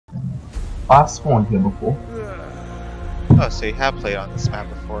I've spawned here before. Oh, so you have played on this map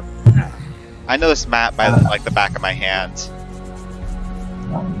before. I know this map by like the back of my hand.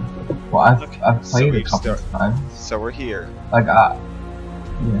 Well, I've played a couple of times. So we're here. Like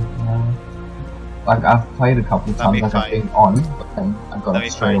like I've played a couple of times. Like I've been on, but then I got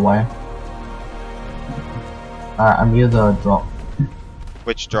it straight away. Alright, I'm near the drop.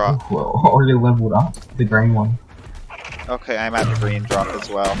 Which drop? We're already leveled up. The green one. Okay, I'm at the green drop as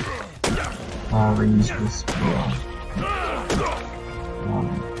well. Reuse this.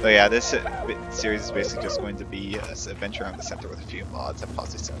 So yeah, this series is basically just going to be an adventure on the center with a few mods and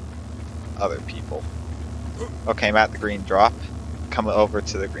possibly some other people. Okay, I'm at the green drop. Come over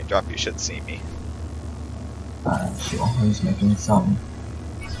to the green drop, you should see me. Sure. I'm just making some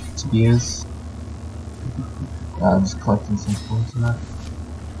spears. Just collecting some points in that.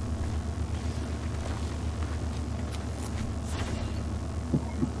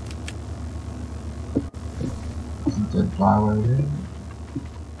 There's a dead flower over there.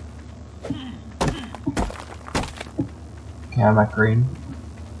 Okay, I'm at green.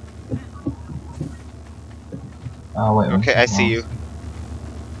 Oh wait. Okay, I see you.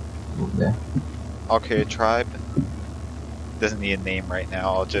 Over there. Okay, tribe. Doesn't need a name right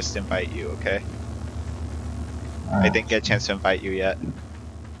now. I'll just invite you. Okay. I didn't get a chance to invite you yet.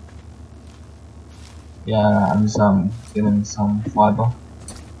 Yeah, I'm just getting some fiber.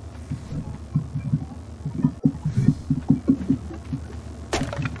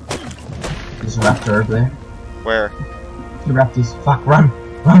 There's a raptor over there. Where? The raptors. Fuck! Run!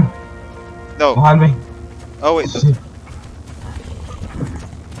 Run! No. Behind me. Oh wait. Shit.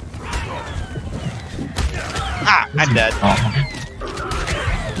 Ah! I'm dead. Oh.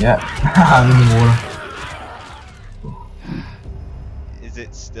 Yeah. I'm in the water. Is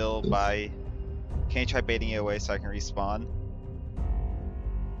it still by... Can you try baiting it away so I can respawn?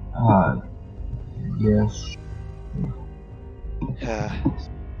 Yes.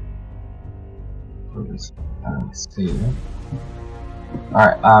 See it.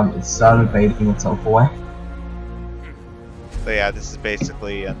 Alright, it started baiting itself away. So yeah, this is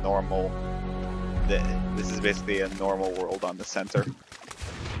basically a normal... This is basically a normal world on the center.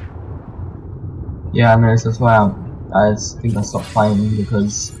 Yeah, I noticed. That's why I think I stopped playing,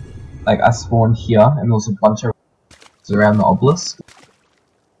 because like I spawned here and there was a bunch of around the obelisk.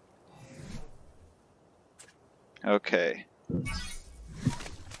 Okay.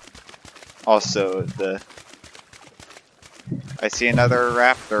 Also, I see another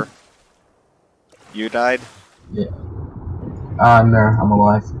raptor. You died? Yeah. No, I'm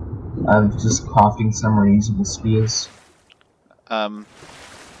alive. I'm just crafting some reusable spears.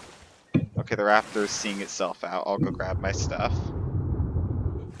 Okay, the raptor's seeing itself out. I'll go grab my stuff.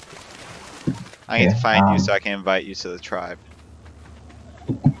 I need to find you so I can invite you to the tribe.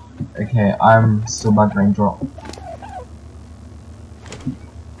 Okay, I'm still by green drop.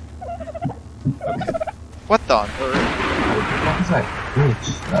 Okay. What the? What was that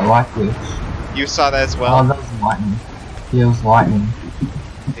glitch? That light glitch. You saw that as well? Oh, that was lightning. Yeah, it was lightning.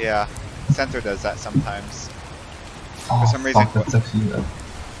 Yeah, Center does that sometimes. Oh, For some reason. Fuck, that's actually good.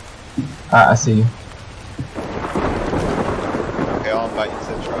 Alright, I see you. Okay, I'll invite you to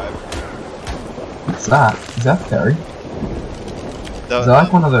the tribe. What's that? Is that fairy? Is that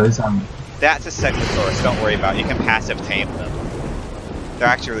like one of those That's a Sectosaurus, don't worry about it. You can passive tame them. They're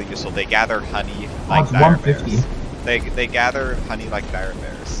actually really useful. They gather honey like dire bears. They gather honey like dire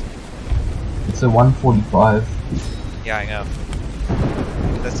bears. It's a 145. Yeah, I know.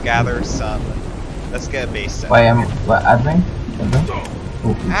 Let's gather some. Let's get a base set. Wait, add me?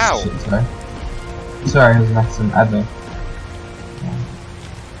 Oh, ow! Shit, sorry. Sorry, it was an accident. Add me.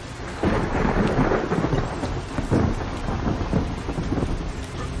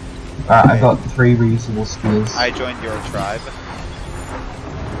 Alright, I got 3 reusable spears. I joined your tribe.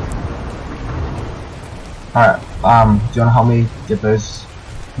 Alright, do you wanna help me get those?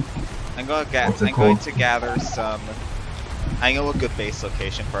 I'm going to gather some. I know a good base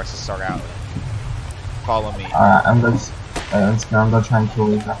location for us to start out with. Follow me. Alright, I'm gonna try and kill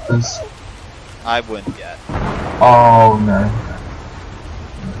these raptors. I wouldn't yet. Oh no.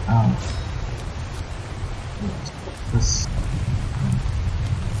 This.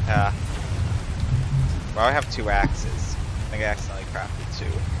 Yeah. Well, I have 2 axes. I think I accidentally crafted 2.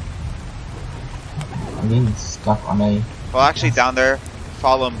 I'm getting stuck on a... Well, actually, down there,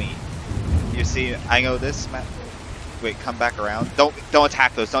 follow me. You see, I know this map. Wait, come back around. Don't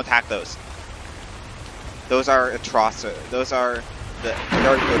attack those. Don't attack those. Those are atrocious. Those are they're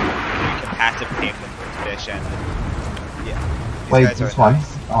good. You can passive tame them with fish and yeah. Wait, this one?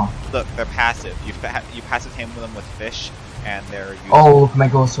 Nice. Oh. Look, they're passive. You passive tame them with fish, and they're useful. Oh, look,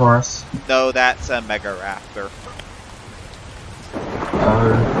 Megalosaurus. No, that's a Mega Raptor.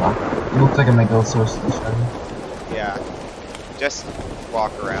 Oh, it looks like a Megalosaurus in the shadow. Yeah. Just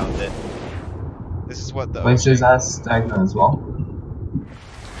walk around it. This is what the Wait, so ocean... is that stagnant as well?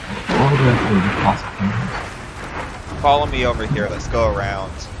 What would we have to do with plastic things? Follow me over here. Let's go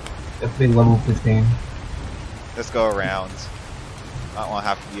around. It'd be level 15. Let's go around. I don't want to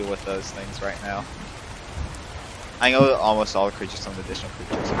have to deal with those things right now. I know almost all the creatures, some additional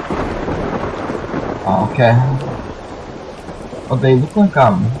creatures. Oh, okay. Oh, they look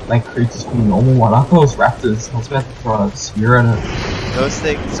like creatures from the normal one. I thought it was raptors. I was about to throw a spear at it. Those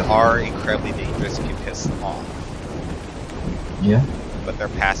things are incredibly dangerous if you piss them off. Yeah. But they're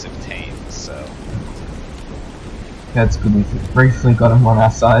passive tame, so... Yeah, it's good. We briefly got him on our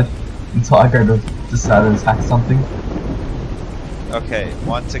side until I go to decide to attack something. Okay, if you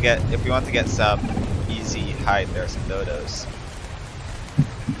want to get some easy hide, there are some dodos.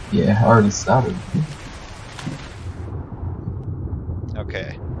 Yeah, I already started.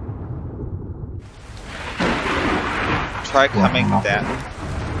 Okay. Try coming down.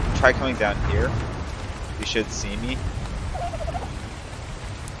 Try coming down here. You should see me.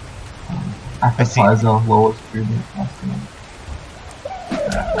 Appetizer, lowest food. I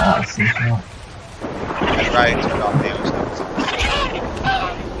see that. I tried to turn off damage levels.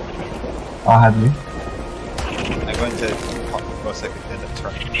 Oh, have you? I'm going to most likely end up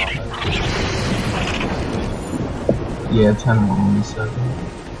turning off. Yeah, turn them on the server.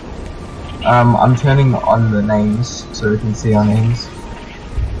 I'm turning on the names so we can see our names.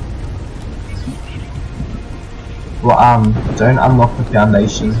 Well, don't unlock the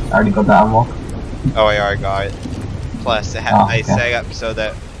foundation. I already got that unlocked. Oh, I already got it. Plus, it had I set up so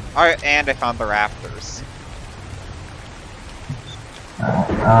that. Alright, and I found the raptors.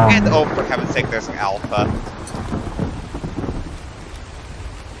 And oh, for heaven's sake, there's an alpha.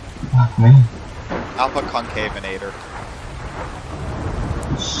 Fuck me. Alpha Concavinator.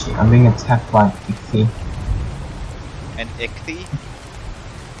 Shit, I'm being attacked by Ichthy. An Ichthy?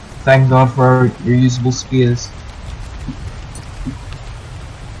 Thank God for reusable spears.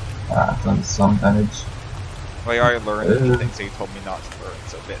 I've done some damage. Well, you already learned anything, so you told me not to learn,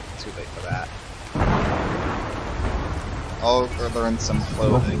 so a bit too late for that. I'll learn some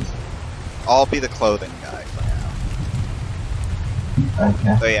clothing. I'll be the clothing guy for now.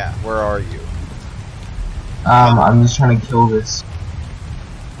 Okay. So yeah, where are you? I'm just trying to kill this.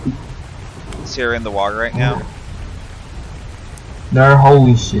 So you're in the water right now? No,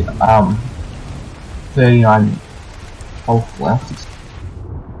 holy shit. 39 health left.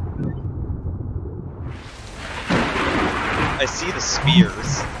 I see the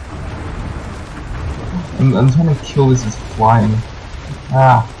spears. I'm trying to kill this as flying.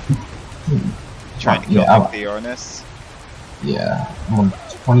 Ah. Trying to kill Ichthyornis? Yeah, I'm on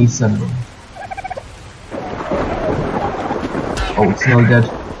 27. Oh, it's nearly dead.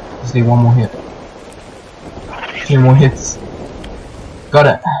 Just need one more hit. 2 more hits. Got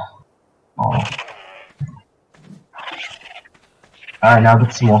it. Oh. Alright, now I've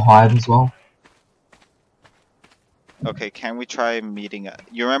got some more hide as well. Okay, can we try meeting up?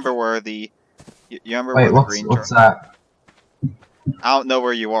 You remember where the... You remember Wait, where the green... what's that? I don't know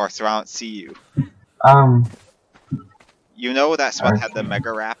where you are, so I don't see you. You know that spot had the Mega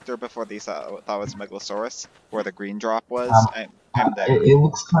Raptor before they thought it was Megalosaurus? Where the green drop was? I'm there. It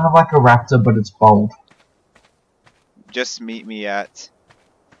looks kind of like a raptor, but it's bold. Just meet me at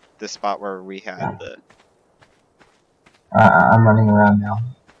the spot where we had the... I'm running around now.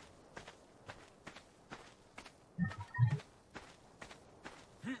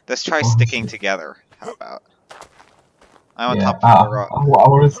 Let's try sticking together. How about? I'm on top of a rock. I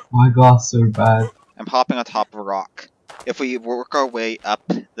want to spyglass so bad. I'm hopping on top of a rock. If we work our way up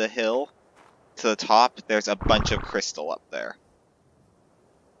the hill to the top, there's a bunch of crystal up there.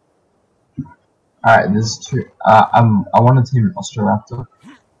 Alright, there's 2. I want to team Ostroraptor.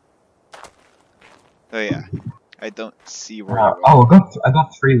 Oh yeah. I don't see where you are. Oh, I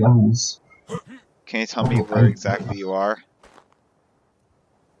got 3 levels. Can you tell me where exactly you are?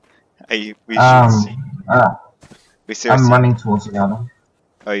 We should see. We seriously... I'm running towards you now.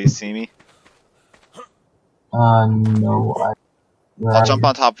 Oh, you see me? No, I'll jump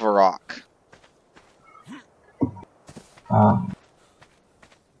on top of a rock. I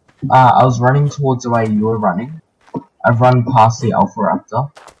was running towards the way you were running. I've run past the Alpha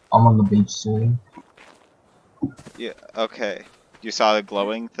Raptor. I'm on the beach soon. Yeah, okay. You saw the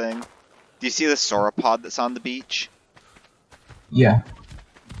glowing thing? Do you see the sauropod that's on the beach? Yeah.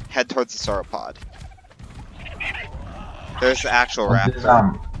 Head towards the sauropod. There's the actual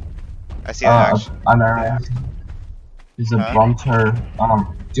raptor. I see an actual... I know. There's a Huh? Bronto. Do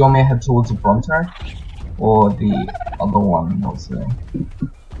you want me to head towards the Bronto or the other one? What's the name?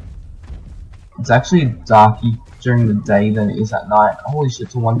 It's actually darker during the day than it is at night. Holy shit,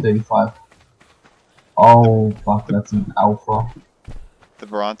 it's a 135. Oh fuck, that's an alpha. The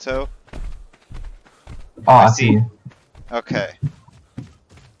Bronto? Oh, I I see see. you. Okay.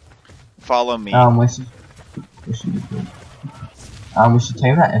 Follow me. We should be good. We should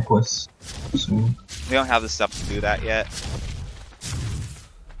tame that Equus soon. We don't have the stuff to do that yet.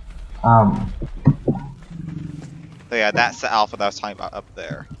 So yeah, that's the alpha that I was talking about up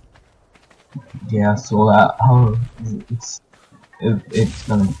there. Yeah, I saw that. Oh, it's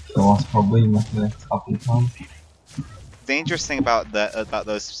gonna kill us probably in like the next couple of times. The dangerous thing about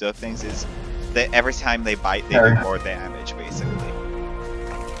those snow things is that every time they bite, they Harry. do more damage. Basically,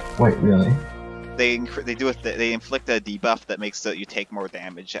 Wait, really? they inflict a debuff that makes so you take more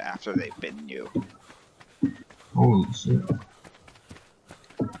damage after they've bitten you. Holy shit.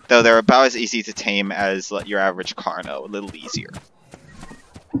 Though they're about as easy to tame as your average Carno, a little easier.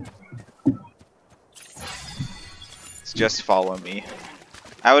 So just follow me.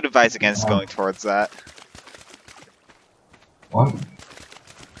 I would advise against going towards that. What?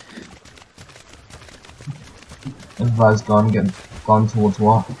 Advise gone towards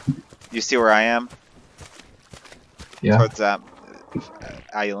what? You see where I am? Yeah. Towards that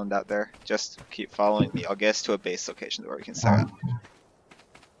island out there. Just keep following me. I'll get us to a base location where we can set up.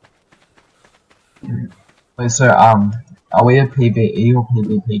 Wait, so are we a PvE or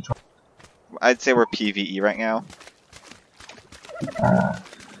PvP trial? I'd say we're PvE right now.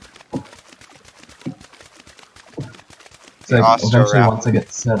 So eventually, once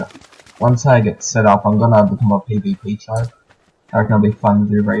I get set up, I'm gonna become a PvP tribe. I reckon it'll be fun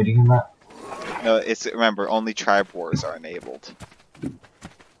to do raiding in that. No, remember, only tribe wars are enabled.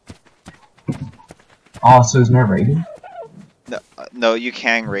 Oh, so there's no raiding? No, you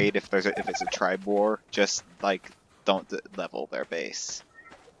can raid if it's a tribe war. Just like don't level their base.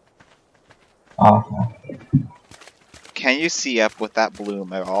 Oh, okay. Can you see up with that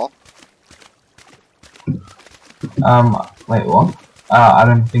bloom at all? Wait, what? I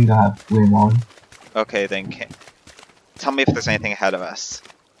don't think I have bloom on. Okay, then tell me if there's anything ahead of us.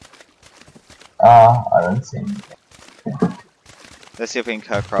 I don't see anything. Let's see if we can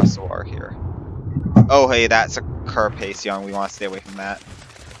cut across the water here. Oh, hey, that's a Carpathian. We want to stay away from that.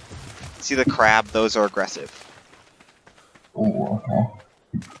 See the crab? Those are aggressive. Ooh, okay.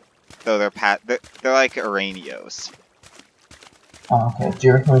 Though they're like Aranios. Oh, okay. Do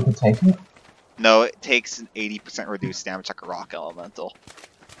you reckon we could take it? No, it takes an 80% reduced damage like a rock elemental.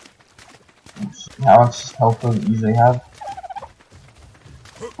 How much health does it usually have?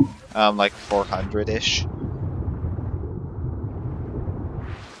 Like 400-ish.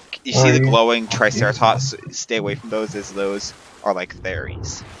 You see the glowing Triceratops? Stay away from those, as those are like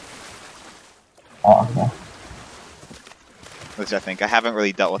fairies. Oh, okay. Which I think I haven't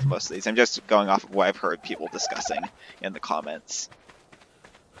really dealt with most of these. I'm just going off of what I've heard people discussing in the comments.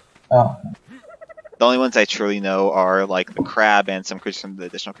 Oh. The only ones I truly know are like the crab and some creatures from the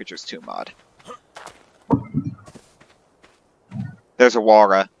Additional Creatures 2 mod. There's a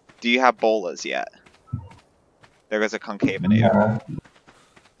Wara. Do you have bolas yet? There is a Concavenator.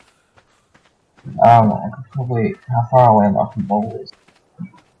 No. I could probably. How far away am I from boulders?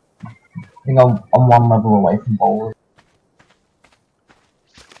 I think I'm one level away from boulders.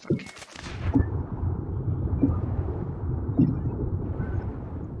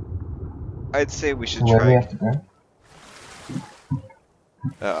 I'd say we should So where do we try. have to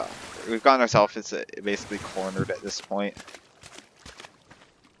go? We've gotten ourselves basically cornered at this point.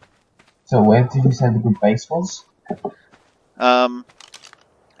 So where did you say the good base was? I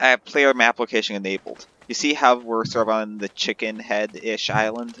have player map location enabled. You see how we're sort of on the chicken head-ish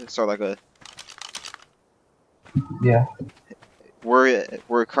island? Sort of like a... Yeah.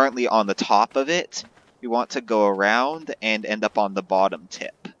 We're currently on the top of it. We want to go around and end up on the bottom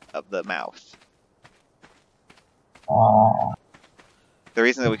tip of the mouth. The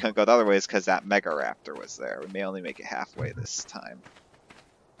reason that we couldn't go the other way is because that Mega Raptor was there. We may only make it halfway this time.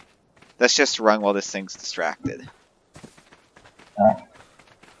 Let's just run while this thing's distracted.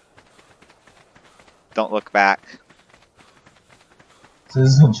 Don't look back. So this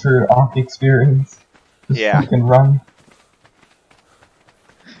is a true ARK experience. Just Yeah. fucking run.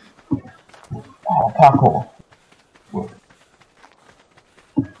 Oh, parkour.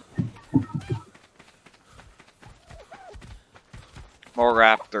 More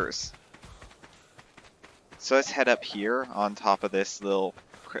raptors. So let's head up here on top of this little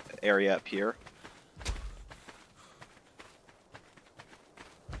area up here.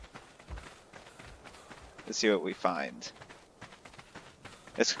 Let's see what we find.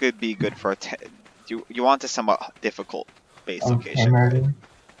 This could be good for a you want a somewhat difficult base location, right?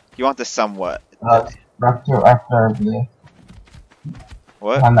 You want the somewhat. Raptor over there.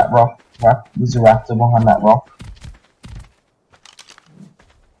 What? Behind that rock. There's a raptor behind that rock.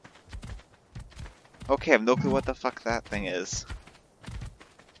 Okay, I have no clue what the fuck that thing is.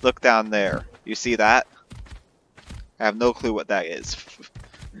 Look down there. You see that? I have no clue what that is.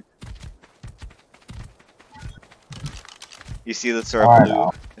 You see the sort of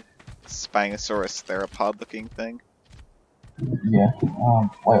blue Spinosaurus theropod looking thing? Yeah.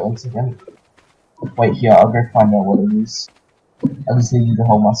 Wait 1 second. Wait here, I'll go find out what it is. I just need you to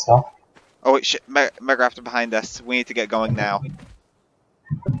hold my stuff. Oh wait, shit, Megaraptor behind us. We need to get going now.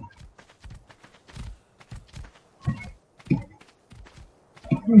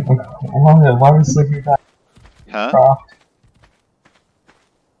 Why are we sleeping back? Huh? Craft.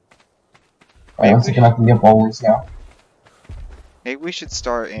 Wait 1 second, I can get bowlers now. Maybe we should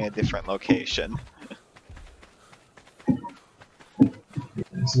start in a different location.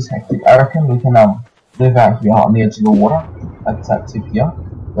 This is hectic. I reckon we can live out here on the edge of the water. Like that tip here.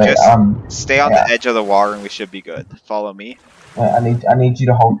 Wait, just stay on the edge of the water and we should be good. Follow me. Wait, I need you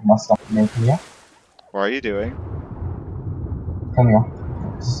to hold my stuff in there, come here. What are you doing? Come here.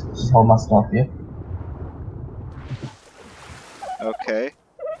 Just hold my stuff here. Okay.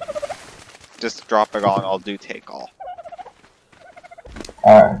 Just drop it on, I'll do take all.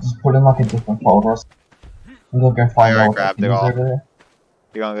 Alright, just put in like a different folder. We'll go find I out grabbed it all.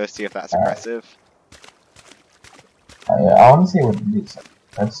 You wanna go see if that's aggressive? Yeah, I wanna see what it is.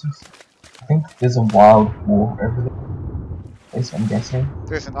 I think there's a wild boar over there. At least I'm guessing.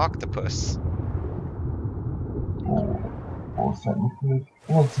 There's an octopus. Oh, it's a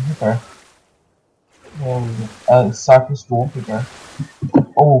hippo. Cypress dwarf hippo.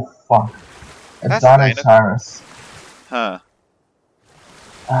 Oh, fuck. A Dinosaurus. Huh.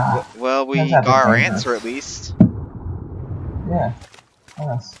 Well, we got our answer at least. Yeah.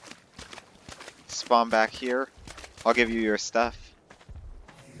 Nice. Spawn back here. I'll give you your stuff.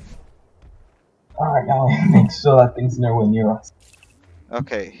 Alright, now make sure that thing's nowhere near us.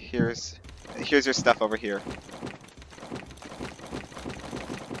 Okay, here's your stuff over here.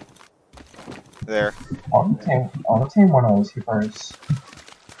 There. I'll tame one of those hippos.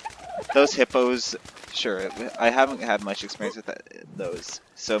 Those hippos, sure. I haven't had much experience with those,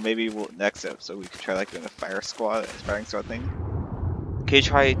 so maybe next episode we could try like doing a firing squad thing. Can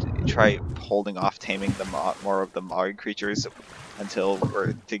you try holding off taming the more of the Maori creatures until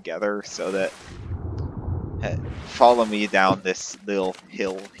we're together, so that follow me down this little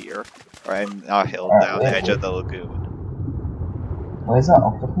hill here, or not hill, down the edge of the lagoon. Where's that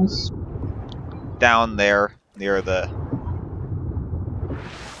octopus? Down there near the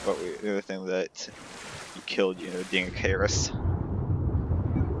the thing that you killed, Dingocaris.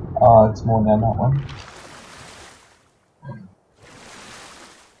 Oh, it's more than that one.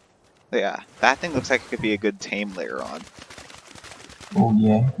 Yeah, that thing looks like it could be a good tame later on. Oh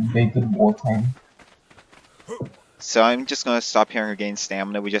yeah, big good war tame. So I'm just gonna stop here and regain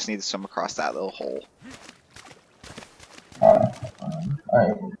stamina. We just need to swim across that little hole. Alright.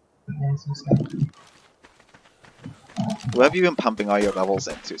 What have you been pumping all your levels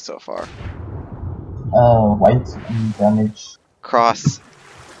into so far? Weight and damage. Cross.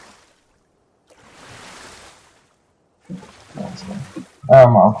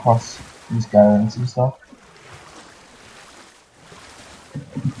 I'll cross these guys and stuff.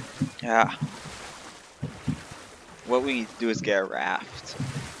 Yeah. What we need to do is get a raft.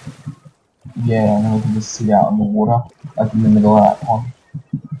 Yeah, and then we can just sit out in the water, like in the middle of that pond.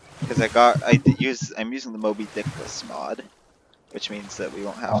 Because I'm using the Moby Dickless mod, which means that we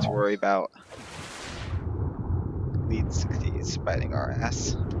won't have to worry about lead 60s biting our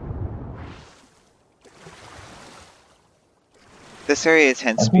ass. This area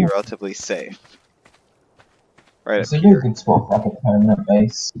tends to be relatively safe. Right up here. It's a here. good spot for like a permanent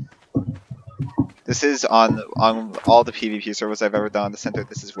base. This is on all the PvP servers I've ever done on the center.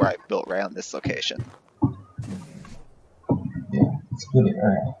 This is where I built right on this location. Yeah, it's a good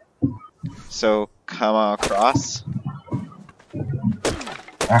area. So come on across.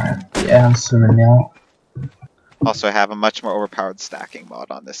 Alright, yeah, I'm swimming now. Also, I have a much more overpowered stacking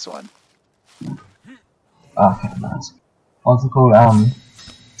mod on this one. Okay, nice. What's it called?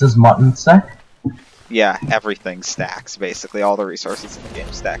 Does mutton stack? Yeah, everything stacks. Basically, all the resources in the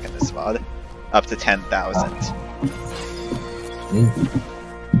game stack in this mod. Up to 10,000.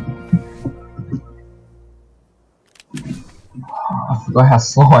 I forgot how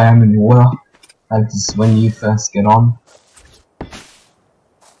slow I am in water. Like just when you first get on.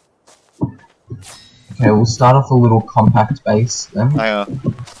 Okay, we'll start off a little compact base then. I know.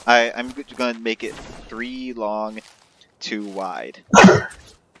 I'm gonna make it 3 long, 2 wide.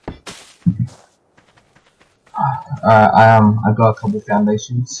 I've got a couple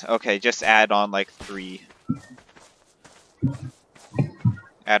foundations. Okay, just add on like 3.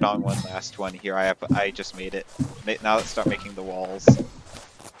 Add on one last one here. I just made it. Now let's start making the walls.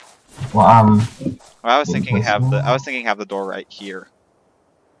 Well, I was thinking have the door right here.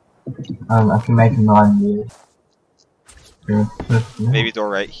 I can make a 9 here. Maybe door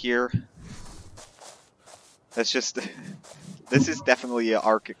right here. That's just. This is definitely an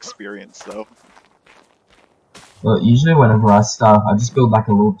ARK experience, though. Well, usually whenever I start, I just build like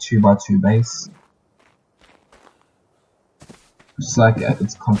a little 2x2 base. Just like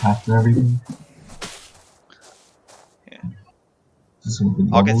it's compact and everything. Yeah. Just some good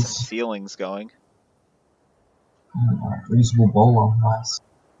I'll get levels. some ceilings going. Reusable bowler, nice.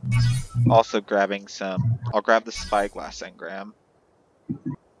 Also grabbing some. I'll grab the spyglass engram.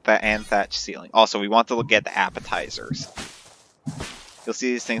 And thatch ceiling. Also, we want to get the appetizers. You'll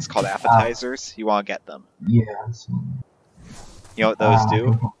see these things called appetizers. You want to get them. Yeah. You know what those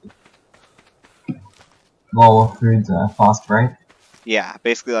do? Lower foods fast break. Yeah,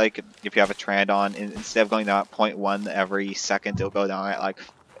 basically like if you have a trend on, instead of going down at 0.1 every second, it'll go down at like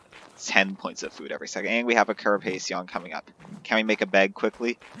 10 points of food every second. And we have a Carapaceon coming up. Can we make a bed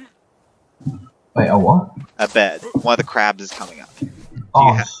quickly? Wait, a what? A bed. One of the crabs is coming up.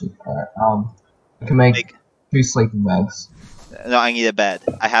 Oh shit. I can make 2 sleeping bags. No, I need a bed.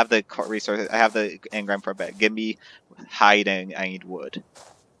 I have the resources. I have the engram for a bed. Give me hiding. I need wood.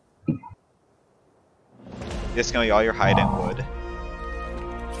 Just gonna be all your hiding wood.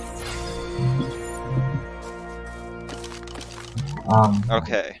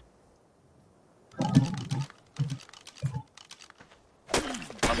 Okay.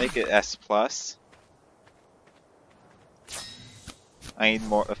 I'll make it S+. I need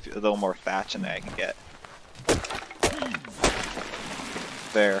more, a little more thatch than I can get.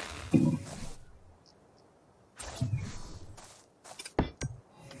 There.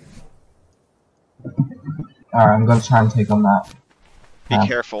 Alright, I'm gonna try and take on that. Be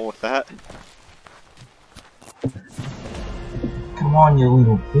careful with that. Come on, you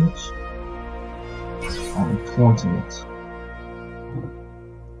little bitch. I'm taunting it.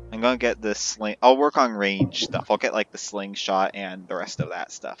 I'm gonna get this sling. I'll work on range stuff. I'll get like the slingshot and the rest of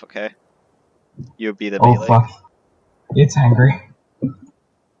that stuff, okay? You'll be the melee. Oh fuck. It's angry.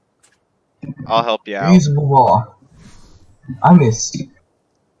 I'll help you out. Reusable bowler. I missed.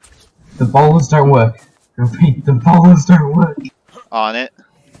 The bowlers don't work. Repeat, the bowlers don't work. On it.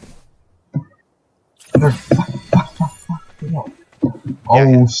 No, fuck.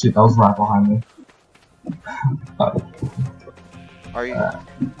 Oh shit, that was right behind me. Are you?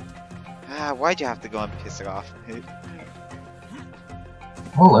 Why'd you have to go and piss it off?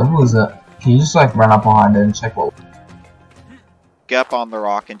 What level is it? Can you just like run up behind it and check what? Get up on the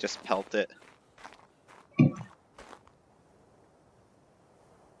rock and just pelt it.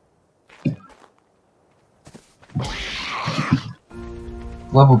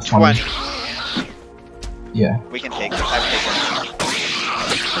 Level 20. Yeah. We can take this. I've taken it.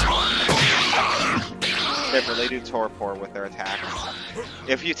 They do torpor with their attacks.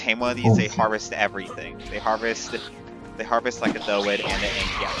 If you tame one of these, they harvest everything. They harvest like a Doed and an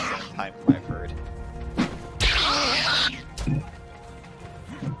Enki at the same time, from what I've heard.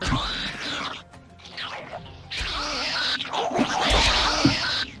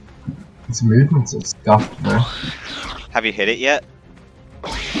 Its movements are scuffed, bro. Have you hit it yet?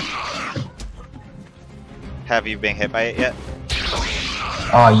 Have you been hit by it yet?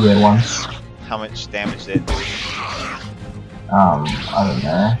 Oh yeah, once. How much damage did it do? I don't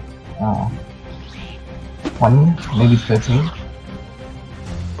know. 20? Maybe 13?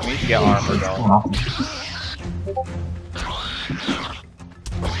 We need to get armor going.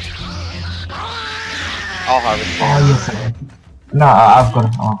 I'll harvest it. Oh yes, I did. No, I've got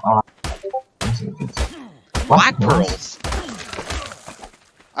it. Black pearls!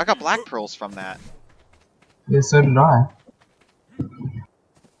 I got black pearls from that. Yeah, so did I.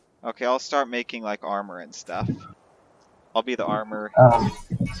 Okay, I'll start making like armor and stuff. I'll be the armor.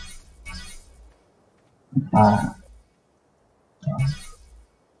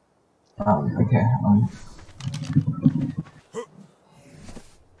 Okay,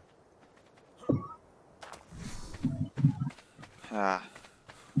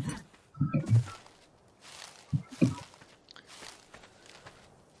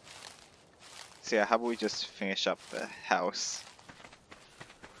 So yeah, how about we just finish up the house?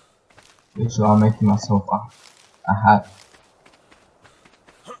 so I'm making myself a hat.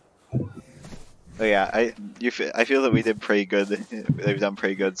 Oh yeah, I feel that we did pretty good. They've done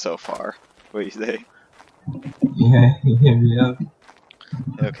pretty good so far. What do you say? Yeah, yeah.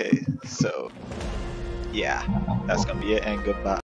 Okay, so yeah, that's gonna be it, and goodbye.